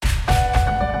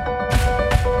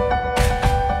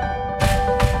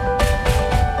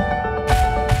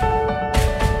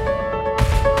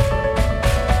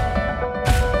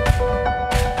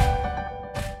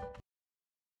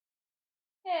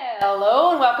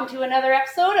welcome to another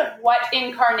episode of What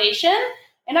Incarnation.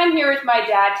 And I'm here with my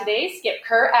dad today, Skip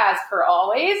Kerr, as per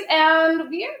always.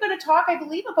 And we are going to talk, I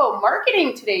believe, about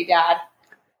marketing today, Dad.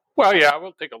 Well, yeah,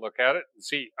 we'll take a look at it.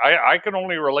 See, I can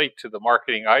only relate to the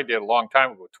marketing I did a long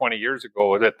time ago, 20 years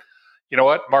ago, that, you know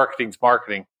what, marketing's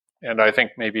marketing. And I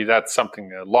think maybe that's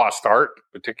something, lost art,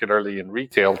 particularly in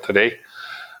retail today.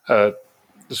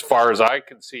 As far as I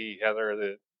can see, Heather,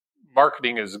 the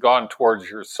marketing has gone towards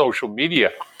your social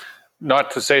media.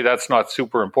 Not to say that's not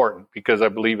super important, because I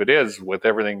believe it is, with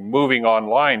everything moving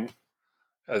online,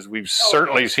 as we've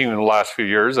certainly seen in the last few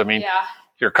years. I mean,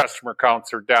 your customer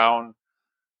counts are down,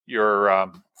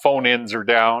 your phone-ins are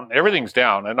down, everything's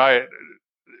down. And I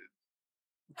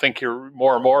think you're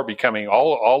more and more becoming,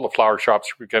 all the flower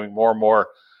shops are becoming more and more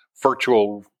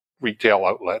virtual retail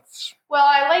outlets. Well,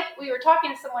 we were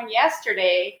talking to someone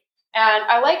yesterday, and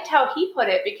I liked how he put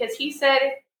it, because he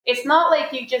said it's not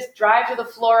like you just drive to the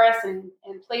florist and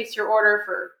place your order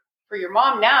for your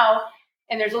mom now,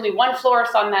 and there's only one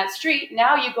florist on that street.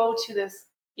 Now you go to this,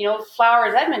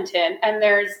 Flowers Edmonton, and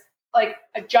there's like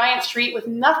a giant street with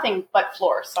nothing but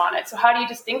florists on it. So how do you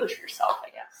distinguish yourself, I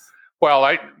guess? Well,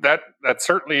 that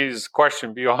certainly is a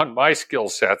question beyond my skill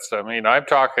sets. I mean, You're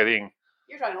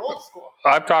talking old school.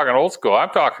 I'm talking old school. I'm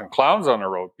talking clowns on the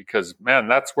road, because, man,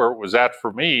 that's where it was at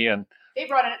for me. And that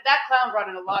clown brought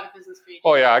in a lot of business for you.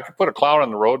 Oh, yeah. I could put a clown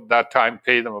on the road at that time,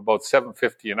 pay them about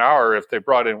 $7.50 an hour. If they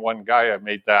brought in one guy, I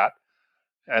made that.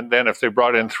 And then if they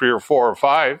brought in 3 or 4 or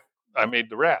 5, I made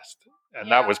the rest. And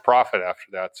that was profit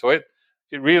after that. So it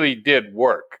really did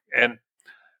work. And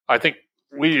I think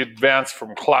we advanced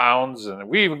from clowns, and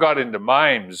we even got into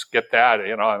mimes. Get that?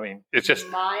 It's just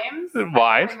mimes.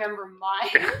 Mimes. I remember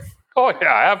mimes. Oh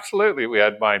yeah, absolutely. We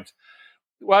had mimes.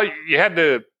 Well, you had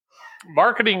to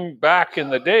marketing back in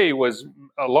the day was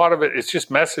a lot of it. It's just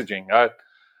messaging.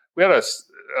 We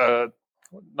had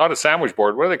not a sandwich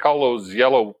board. What do they call those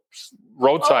yellow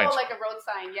road signs? Oh, like a road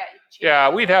sign. Yeah. Yeah,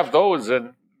 we'd have those,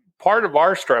 and part of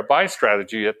my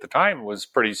strategy at the time was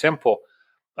pretty simple.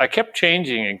 I kept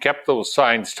changing and kept those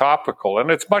signs topical.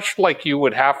 And it's much like you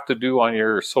would have to do on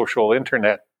your social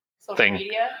media?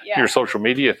 Yeah. Your social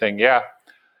media thing, yeah.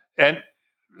 And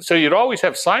so you'd always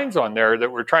have signs on there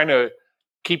that were trying to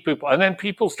keep people. And then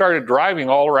people started driving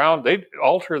all around. They'd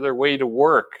alter their way to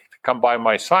work to come by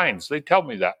my signs. They tell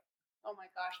me that. Oh my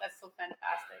gosh, that's so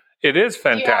fantastic. It is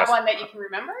fantastic. Do you have one that you can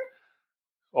remember?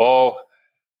 Oh,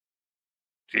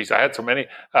 geez, I had so many.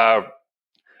 I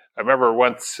remember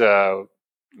once...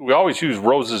 we always use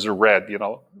roses are red,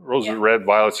 roses are red,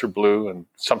 violets are blue, and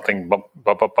something bump.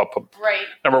 Right.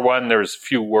 Number one, there's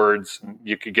few words, and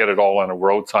you could get it all on a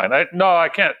road sign. I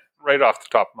can't right off the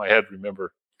top of my head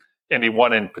remember any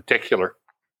one in particular.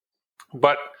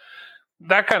 But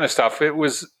that kind of stuff, it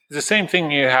was the same thing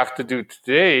you have to do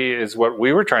today is what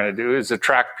we were trying to do, is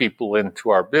attract people into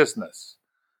our business.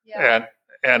 Yeah.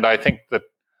 And I think that,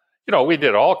 we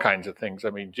did all kinds of things. I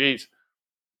mean, geez.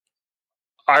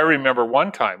 I remember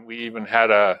one time we even had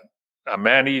a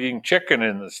man-eating chicken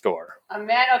in the store.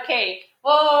 Okay.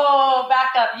 Whoa, back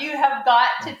up. You have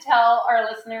got to tell our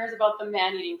listeners about the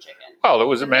man-eating chicken. Well, it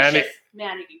was man-eating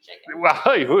chicken. Well,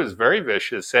 it was very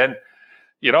vicious. And,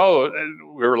 we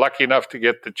were lucky enough to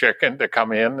get the chicken to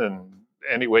come in. And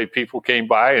anyway, people came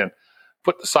by and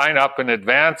put the sign up in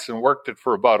advance and worked it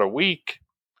for about a week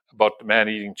about the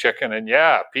man-eating chicken. And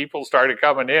yeah, people started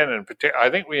coming in, and I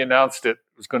think we announced it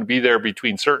was going to be there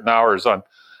between certain hours on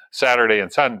Saturday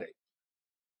and Sunday.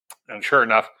 And sure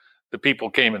enough, the people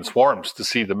came in swarms to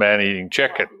see the man-eating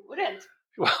chicken. Who wouldn't?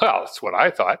 Well, that's what I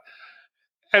thought.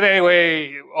 And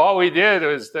anyway, all we did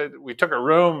was that we took a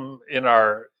room in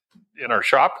our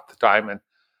shop at the time and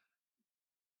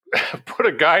put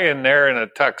a guy in there in a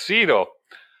tuxedo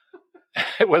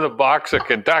with a box of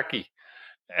Kentucky.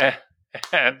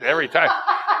 And every time,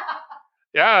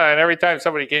 every time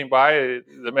somebody came by,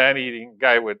 the man-eating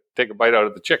guy would take a bite out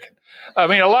of the chicken. I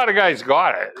mean, a lot of guys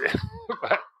got it,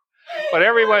 but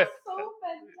everyone. So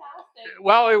fantastic.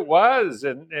 Well, it was,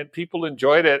 and people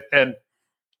enjoyed it, and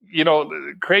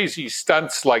crazy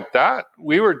stunts like that.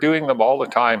 We were doing them all the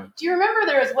time. Do you remember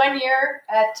there was one year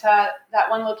at that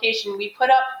one location we put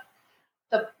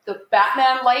up the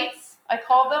Batman lights? I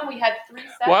called them. We had 3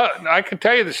 sets. Well, I can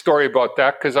tell you the story about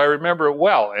that because I remember it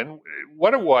well. And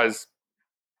what it was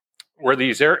were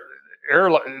these they're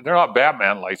not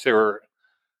Batman lights. They were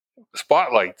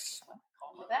spotlights.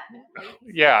 Batman lights.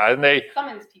 Yeah, and they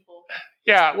summons people.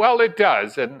 Yeah, well, it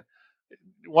does. And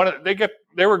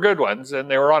they were good ones,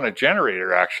 and they were on a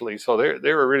generator actually, so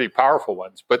they were really powerful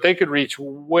ones. But they could reach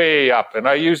way up, and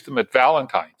I used them at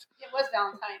Valentine's. It was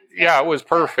Valentine's. Yeah, it was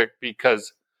perfect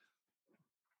because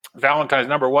Valentine's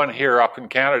 #1 here up in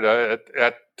Canada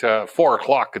at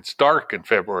 4:00. It's dark in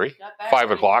February,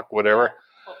 5:00, whatever.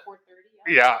 About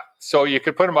 4:30. Yeah, so you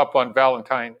could put them up on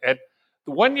Valentine. And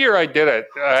the one year I did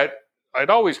it, I'd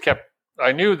always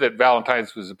I knew that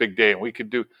Valentine's was a big day and we could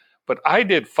do, but I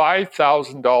did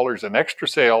 $5,000 in extra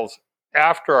sales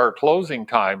after our closing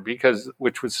time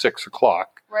which was 6:00.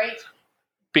 Right.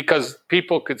 Because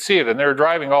people could see it and they were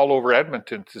driving all over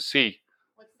Edmonton to see.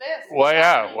 What's this? Well,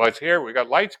 yeah, what's here? We got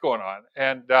lights going on.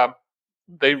 And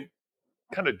they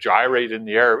kind of gyrate in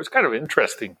the air. It was kind of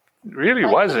interesting. It really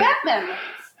wasn't. Batman.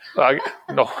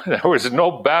 No, there was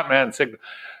no Batman signal.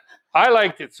 I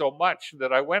liked it so much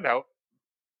that I went out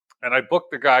and I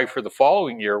booked the guy for the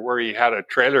following year where he had a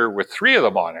trailer with 3 of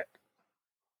them on it.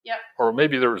 Yep. Or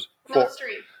maybe there was 4. No, it was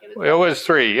 3. It was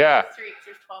 3, yeah. It was 3 because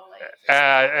there's 12 lights.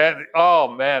 And oh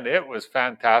man, it was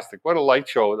fantastic. What a light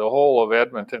show. The whole of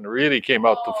Edmonton really came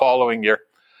out the following year.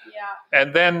 Yeah.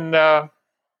 And then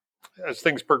as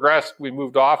things progressed, we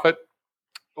moved off it.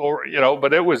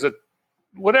 But it was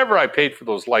whatever I paid for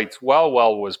those lights, well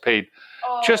was paid.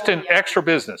 Just in extra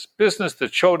business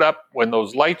that showed up when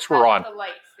those lights were on. The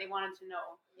lights, they wanted to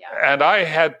know. Yeah. And I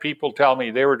had people tell me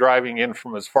they were driving in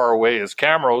from as far away as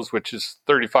Camrose, which is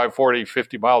 35, 40,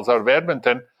 50 miles out of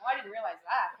Edmonton. Oh, I didn't realize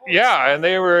that. Holy yeah, and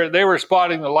they were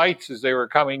spotting the lights as they were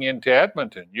coming into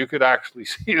Edmonton. You could actually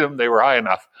see them. They were high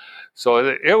enough.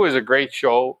 So it was a great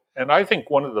show. And I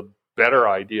think one of the better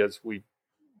ideas we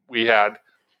had,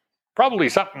 probably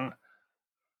something,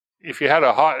 if you had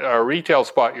a retail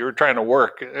spot you were trying to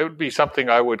work, it would be something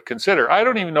I would consider. I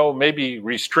don't even know, maybe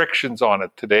restrictions on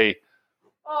it today.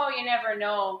 Oh, you never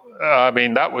know. I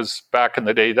mean, that was back in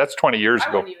the day. That's 20 years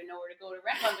ago. I wouldn't even know where to go to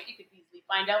rent one, but you could easily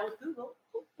find out with Google.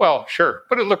 Well, sure.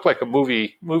 But it looked like a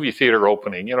movie theater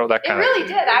opening, that kind of. It really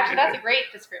did. Actually, that's a great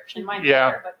description. Mine's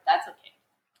better, but that's okay.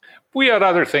 We had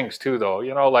other things too, though.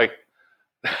 Like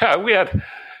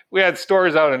we had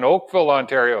stores out in Oakville,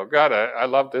 Ontario. God, I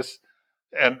love this.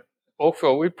 And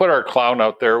Oakville, we put our clown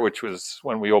out there, which was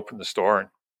when we opened the store.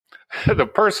 And the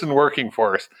person working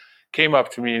for us came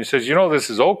up to me and says, this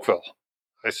is Oakville.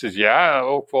 I says, yeah,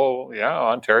 Oakville, yeah,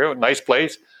 Ontario, nice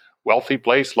place, wealthy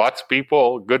place, lots of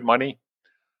people, good money.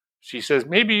 She says,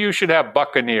 maybe you should have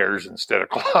Buccaneers instead of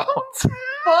clowns.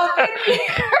 Buccaneers?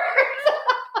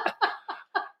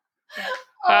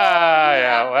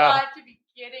 Yeah, well. Got to be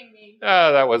kidding me.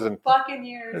 That wasn't.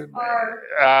 Buccaneers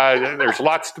are. There's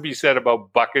lots to be said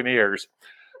about Buccaneers.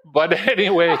 But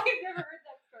anyway. I've never heard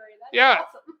that story. That's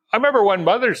awesome. I remember one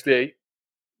Mother's Day,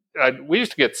 we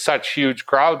used to get such huge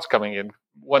crowds coming in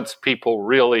once people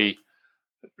really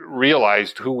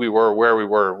realized who we were, where we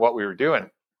were, what we were doing,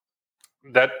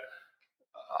 that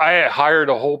I hired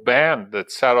a whole band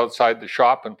that sat outside the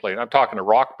shop and played. I'm talking a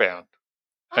rock band.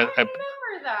 I remember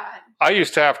that. I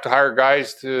used to have to hire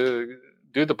guys to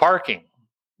do the parking,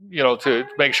 to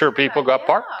make sure people got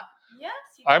parked. Yes.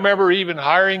 I remember even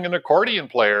hiring an accordion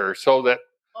player so that.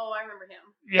 Oh, I remember him.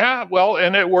 Yeah, well,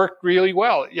 and it worked really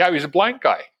well. Yeah, he was a blind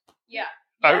guy. Yeah.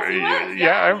 Yes, he was.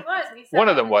 Yeah, he was. He one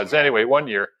of them was. Anyway, one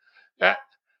year. Yeah.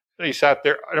 And he sat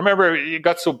there. I remember he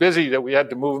got so busy that we had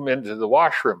to move him into the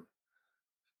washroom.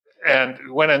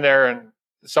 And went in there and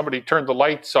somebody turned the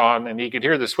lights on and he could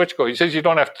hear the switch go. He says, you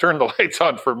don't have to turn the lights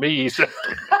on for me. He said.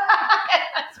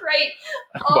 That's right.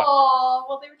 Oh,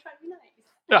 well, they were trying to be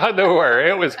nice. They were.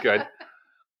 It was good.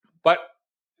 But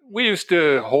we used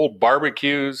to hold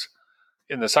barbecues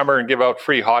in the summer and give out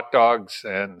free hot dogs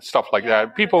and stuff like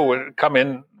that. People would come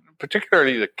in,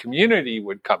 particularly the community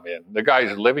would come in, the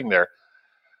guys living there.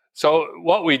 So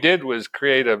what we did was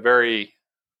create a very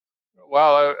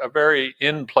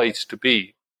in place to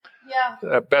be.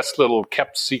 Yeah. Best little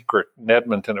kept secret in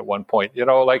Edmonton at one point, and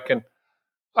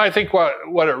I think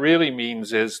what it really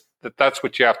means is that's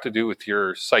what you have to do with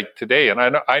your site today.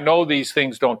 And I know these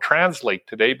things don't translate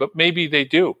today, but maybe they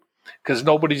do because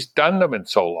nobody's done them in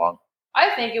so long.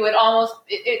 I think it would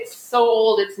it's so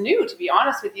old, it's new, to be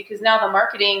honest with you, because now the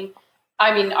marketing, I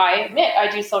admit, I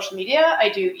do social media, I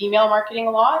do email marketing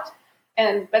a lot,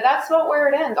 but that's about where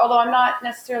it ends, although I'm not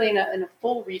necessarily in a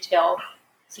full retail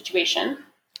situation.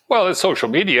 Well, it's social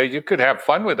media. You could have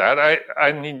fun with that.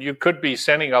 I mean, you could be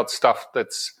sending out stuff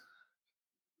that's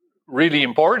really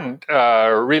important,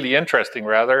 really interesting,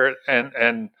 rather,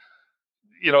 and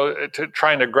to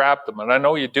trying to grab them. And I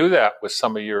know you do that with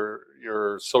some of your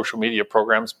social media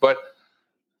programs, but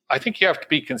I think you have to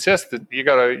be consistent. You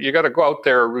gotta go out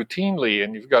there routinely,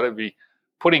 and you've got to be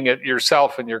putting it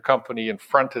yourself and your company in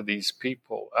front of these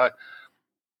people.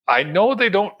 I know they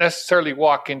don't necessarily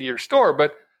walk into your store,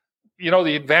 but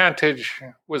the advantage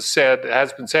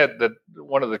has been said that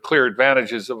one of the clear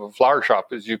advantages of a flower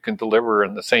shop is you can deliver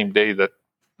in the same day that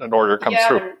an order comes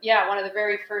through. One of the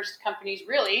very first companies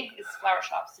really is flower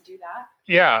shops to do that.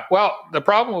 Yeah, well, the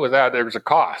problem with that, there's a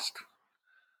cost.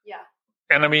 Yeah.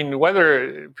 And I mean,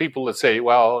 whether people that say,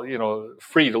 well,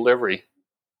 free delivery,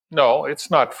 no, it's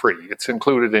not free. It's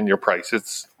included in your price.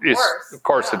 Of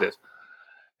course it is.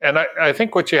 And I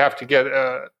think what you have to get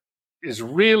is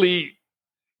really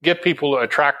get people to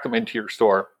attract them into your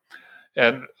store.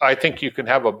 And I think you can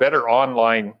have a better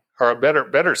online or a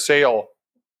better sale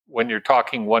when you're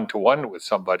talking one-to-one with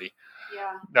somebody.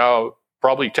 Yeah. Now,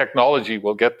 probably technology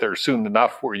will get there soon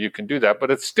enough where you can do that, but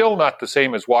it's still not the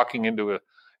same as walking into a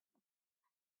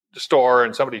store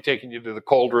and somebody taking you to the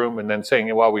cold room and then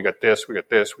saying, well, we got this, we got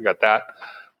that. Yeah.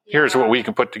 Here's what we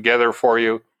can put together for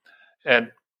you.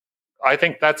 And I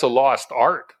think that's a lost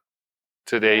art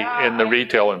today in the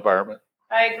retail environment.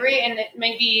 I agree. And it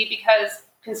may be because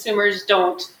consumers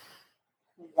don't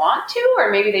want to,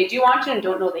 or maybe they do want to and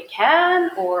don't know they can,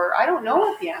 or I don't know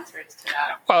what the answer is to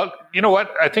that. Well, you know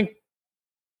what? I think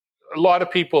a lot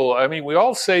of people, we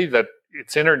all say that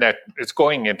it's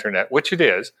going internet, which it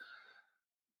is.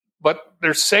 But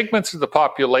there's segments of the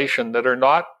population that are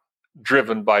not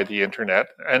driven by the internet.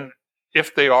 And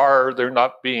if they are, they're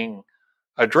not being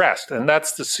addressed. And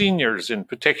that's the seniors in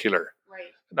particular. Right.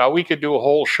 Now, we could do a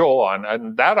whole show on,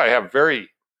 and that I have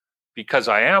because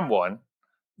I am one,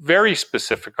 very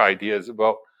specific ideas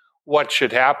about what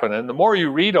should happen. And the more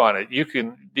you read on it,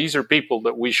 these are people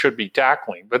that we should be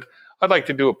tackling. But I'd like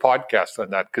to do a podcast on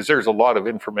that because there's a lot of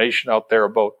information out there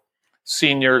about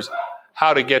seniors,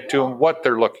 how to get to them, what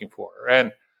they're looking for.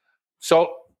 And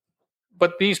so,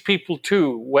 but these people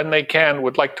too, when they can,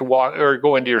 would like to walk or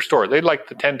go into your store. They'd like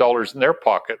the $10 in their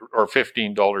pocket or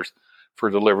 $15 for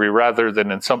delivery rather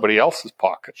than in somebody else's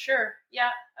pocket. Sure. Yeah,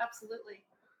 absolutely.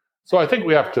 So I think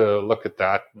we have to look at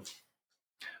that.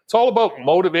 It's all about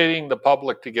motivating the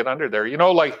public to get under there.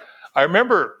 I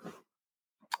remember,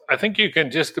 I think you can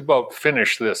just about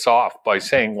finish this off by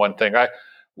saying one thing.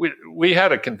 We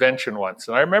had a convention once,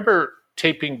 and I remember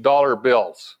taping dollar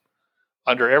bills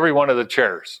under every one of the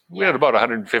chairs. We had about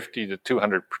 150 to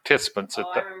 200 participants. I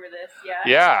remember this, yeah.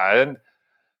 Yeah,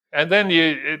 and then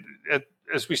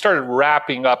as we started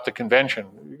wrapping up the convention,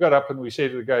 we got up and we say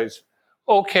to the guys,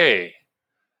 okay,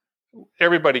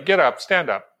 everybody get up, stand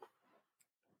up.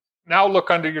 Now look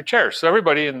under your chairs. So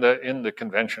everybody in the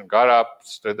convention got up,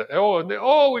 stood there,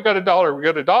 we got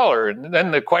 $1, And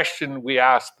then the question we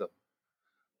asked them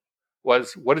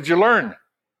was, what did you learn?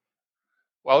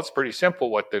 Well, it's pretty simple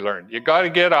what they learned. You got to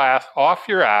get off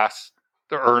your ass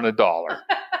to earn $1.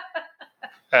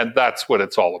 And that's what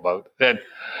it's all about. And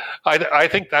I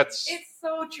think it's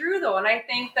so true, though. And I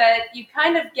think that you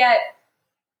kind of get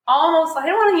almost, I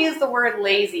don't want to use the word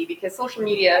lazy because social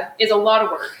media is a lot of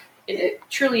work. It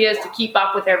truly is to keep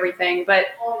up with everything. But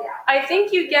I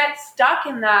think you get stuck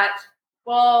in that,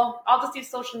 well, I'll just do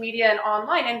social media and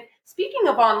online. And speaking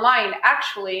of online,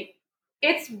 actually,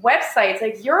 it's websites.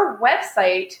 Like your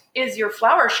website is your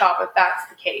flower shop, if that's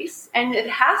the case. And it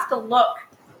has to look,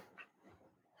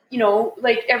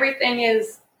 like everything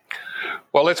is.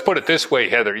 Well, let's put it this way,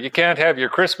 Heather. You can't have your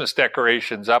Christmas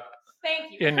decorations up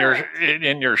in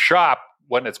your shop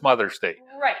when it's Mother's Day.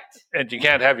 Right. And you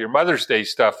can't have your Mother's Day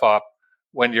stuff up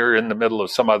when you're in the middle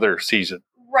of some other season.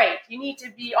 Right. You need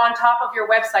to be on top of your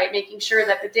website, making sure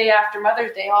that the day after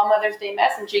Mother's Day, all Mother's Day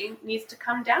messaging needs to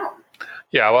come down.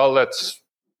 Yeah, well, that's...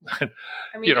 I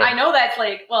know that's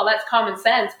that's common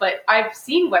sense, but I've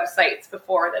seen websites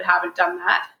before that haven't done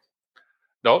that.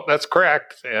 No, that's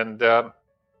correct. And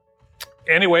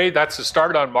anyway, that's the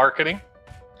start on marketing.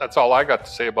 That's all I got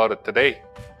to say about it today.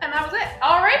 And that was it.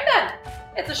 All right, then.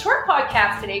 It's a short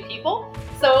podcast today, people.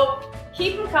 So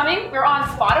keep them coming. We're on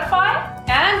Spotify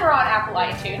and we're on Apple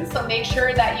iTunes. So make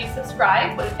sure that you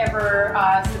subscribe, whatever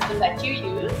system that you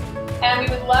use. And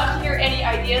we would love to hear any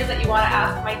ideas that you want to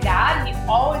ask my dad. He's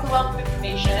always a wealth of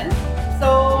information. So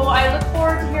I look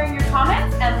forward to hearing your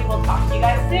comments, and we will talk to you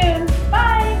guys soon.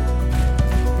 Bye!